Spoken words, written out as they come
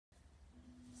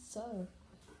So,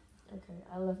 okay,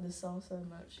 I love this song so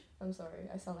much. I'm sorry,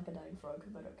 I sound like a dying frog,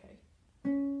 but okay.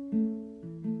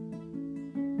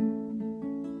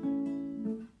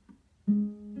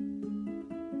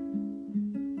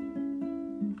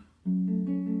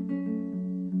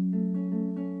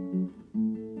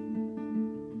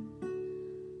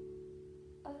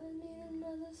 I need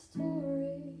another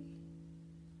story,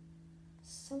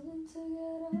 something to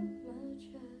get off my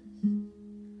chest.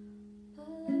 My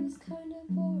life's kinda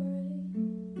boring,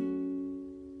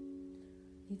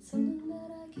 need something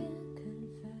that I can't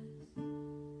confess.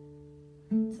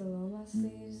 Till all my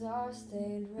sleeves are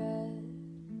stained red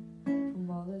from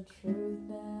all the truth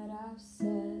that I've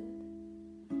said.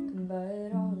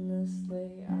 But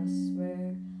honestly, I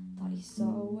swear, thought you saw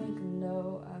a wink.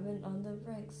 No, I've been on the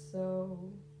brink,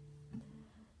 so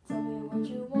tell me what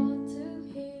you want to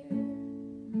hear,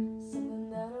 something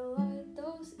that'll light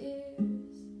those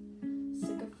ears.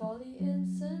 Sick of all the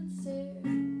insincere,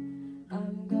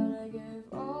 I'm gonna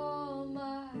give all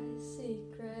my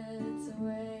secrets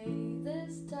away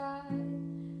this time.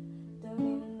 Don't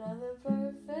need another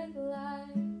perfect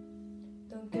life,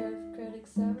 don't care if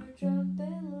critics ever jump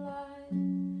in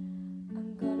line.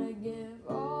 I'm gonna give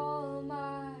all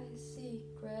my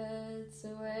secrets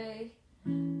away.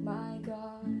 My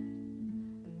God,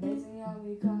 amazing how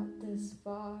we got this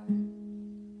far.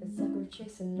 It's like we're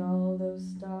chasing all those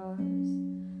stars,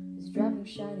 who's driving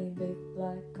shiny big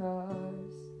black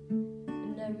cars.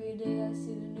 And every day I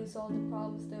see the news, all the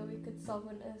problems that we could solve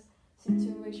when a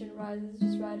situation rises.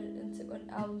 Just write it into an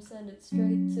album, send it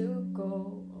straight to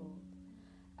gold.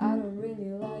 I don't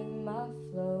really like my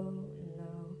flow,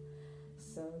 no.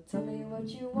 So tell me what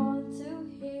you want to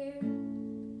hear,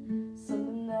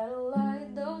 something that'll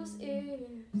light those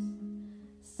ears.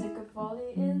 Sick of all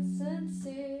the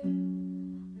insincere,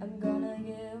 I'm gonna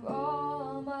give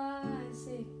all my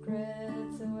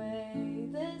secrets away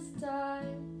this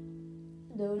time.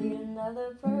 Don't need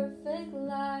another perfect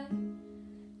life,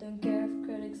 don't care if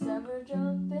critics ever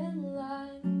jump in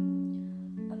line.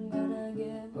 I'm gonna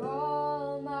give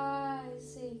all my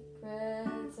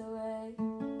secrets away.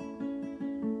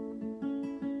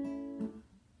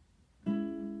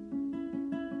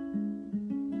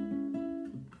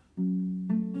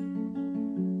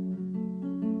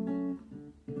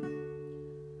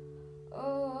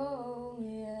 Oh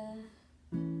yeah,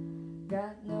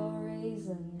 got no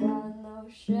reason, got no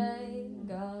shame,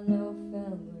 got no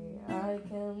family I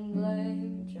can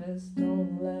blame. Just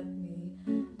don't let me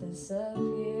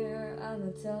disappear,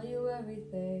 I'ma tell you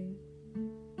everything.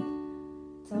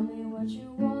 Tell me what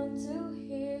you want to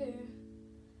hear,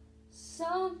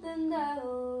 something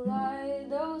that'll light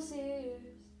those ears.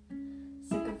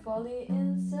 Sick of all the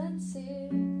insincere,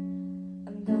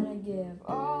 I'm gonna give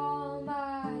all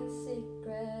my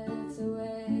secrets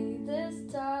away this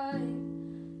time.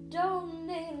 Don't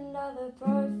need another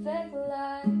perfect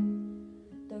life,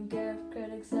 don't care if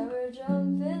critics ever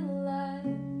jump in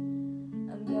line.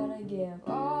 I'm gonna give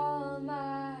all